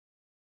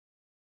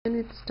And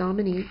it's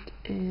Dominique,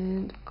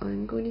 and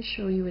I'm going to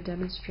show you a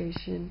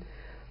demonstration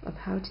of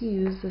how to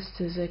use the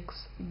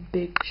Sizzix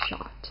Big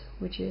Shot,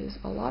 which is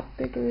a lot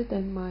bigger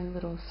than my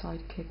little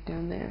sidekick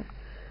down there.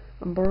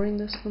 I'm borrowing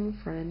this from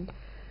a friend,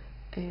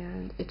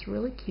 and it's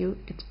really cute.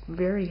 It's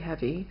very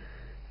heavy,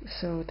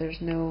 so there's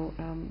no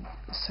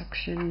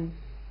suction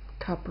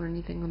cup or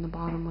anything on the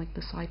bottom like the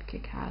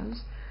sidekick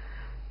has.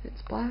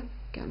 It's black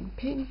and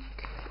pink,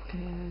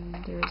 and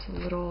there's a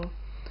little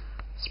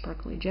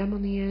sparkly gem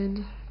on the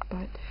end,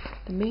 but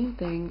the main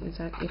thing is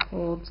that it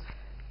holds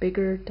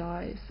bigger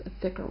dies,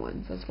 thicker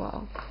ones as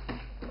well.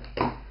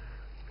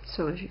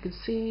 So as you can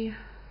see,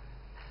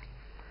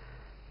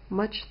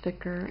 much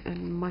thicker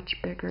and much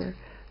bigger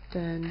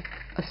than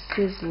a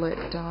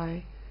Sizzix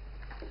die.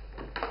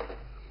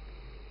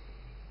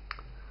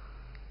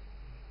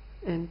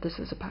 And this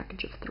is a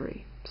package of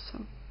 3.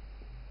 So,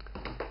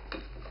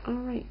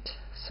 alright,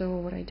 so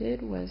what I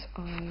did was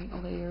I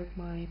layered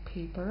my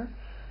paper.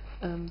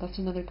 That's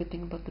another good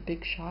thing about the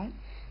Big Shot,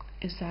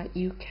 is that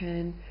you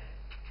can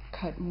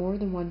cut more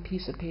than one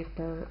piece of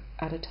paper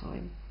at a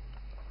time,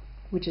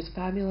 which is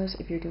fabulous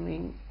if you're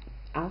doing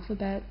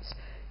alphabets,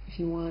 if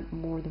you want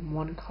more than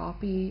one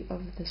copy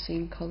of the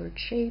same colored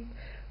shape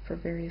for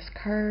various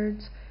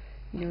cards,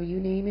 you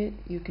name it,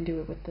 you can do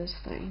it with this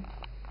thing.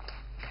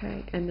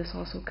 Okay, and this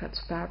also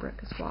cuts fabric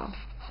as well.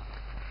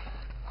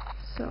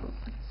 So,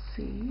 let's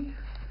see.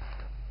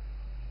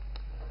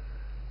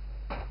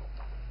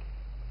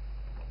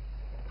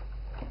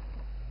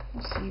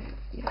 We'll see,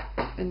 yeah,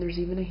 and there's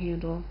even a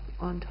handle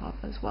on top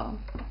as well.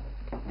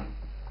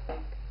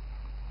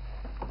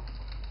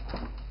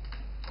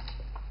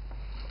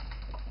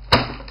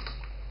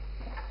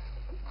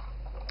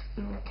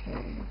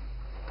 Okay.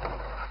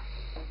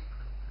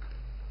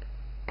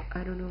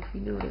 I don't know if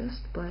you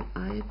noticed, but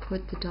I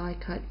put the die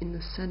cut in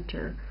the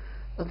center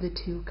of the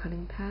 2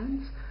 cutting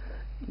pads.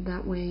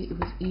 That way it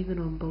was even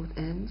on both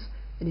ends,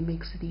 and it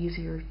makes it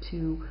easier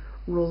to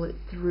roll it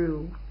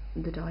through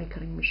the die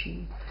cutting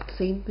machine.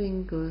 Same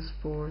thing goes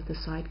for the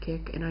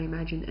sidekick, and I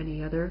imagine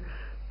any other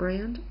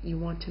brand. You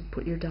want to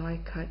put your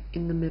die cut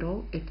in the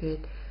middle if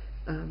it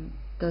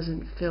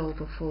doesn't fill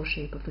the full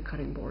shape of the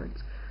cutting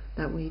boards.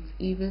 That way it's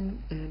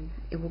even and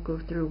it will go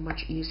through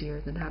much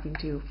easier than having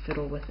to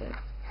fiddle with it.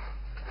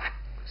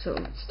 So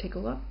let's take a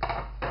look.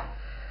 I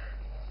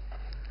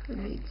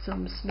made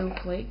some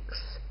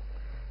snowflakes.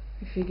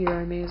 I figure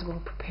I may as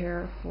well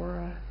prepare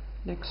for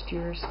next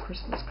year's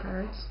Christmas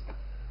cards,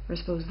 or I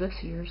suppose this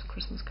year's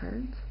Christmas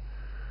cards.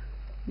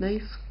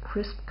 Nice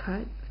crisp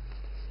cut.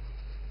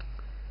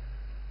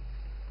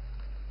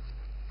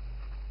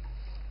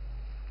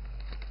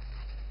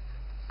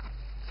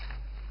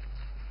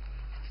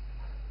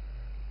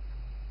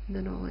 And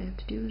then all I have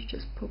to do is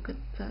just poke at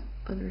that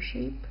other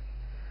shape.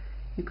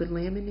 You could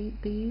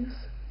laminate these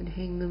and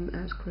hang them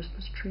as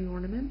Christmas tree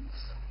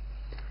ornaments,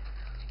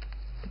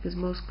 because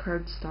most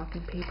cardstock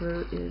and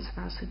paper is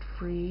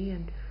acid-free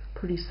and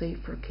pretty safe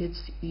for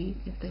kids to eat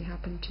if they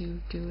happen to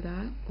do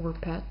that, or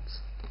pets.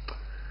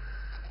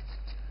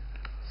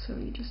 So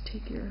you just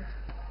take your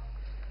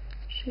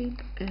shape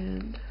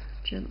and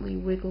gently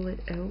wiggle it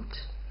out.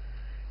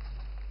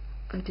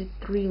 I did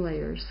 3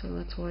 layers, so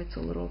that's why it's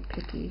a little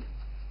picky.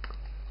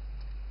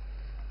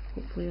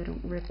 Hopefully I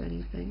don't rip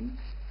anything.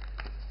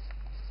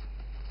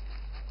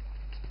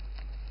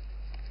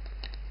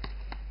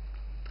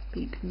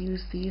 But you can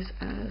use these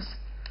as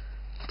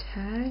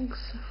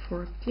tags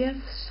for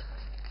gifts.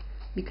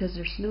 Because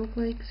they're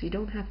snowflakes, you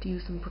don't have to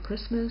use them for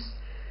Christmas.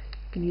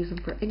 You can use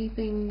them for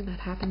anything that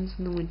happens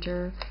in the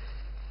winter.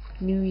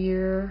 New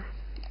Year,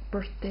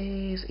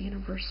 birthdays,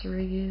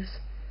 anniversaries,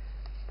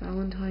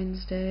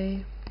 Valentine's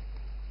Day.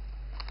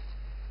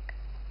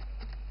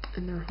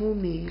 And they're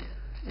homemade.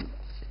 And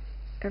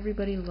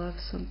everybody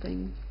loves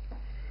something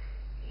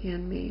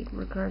handmade,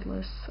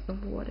 regardless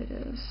of what it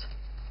is.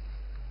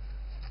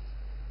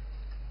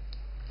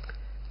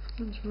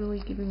 Someone's really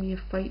giving me a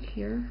fight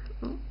here.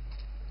 Oh,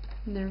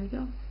 and there we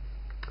go.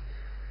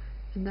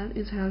 And that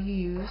is how you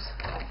use,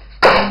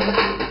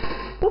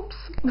 oops,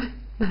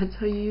 that's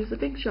how you use a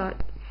Big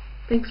Shot.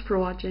 Thanks for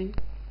watching.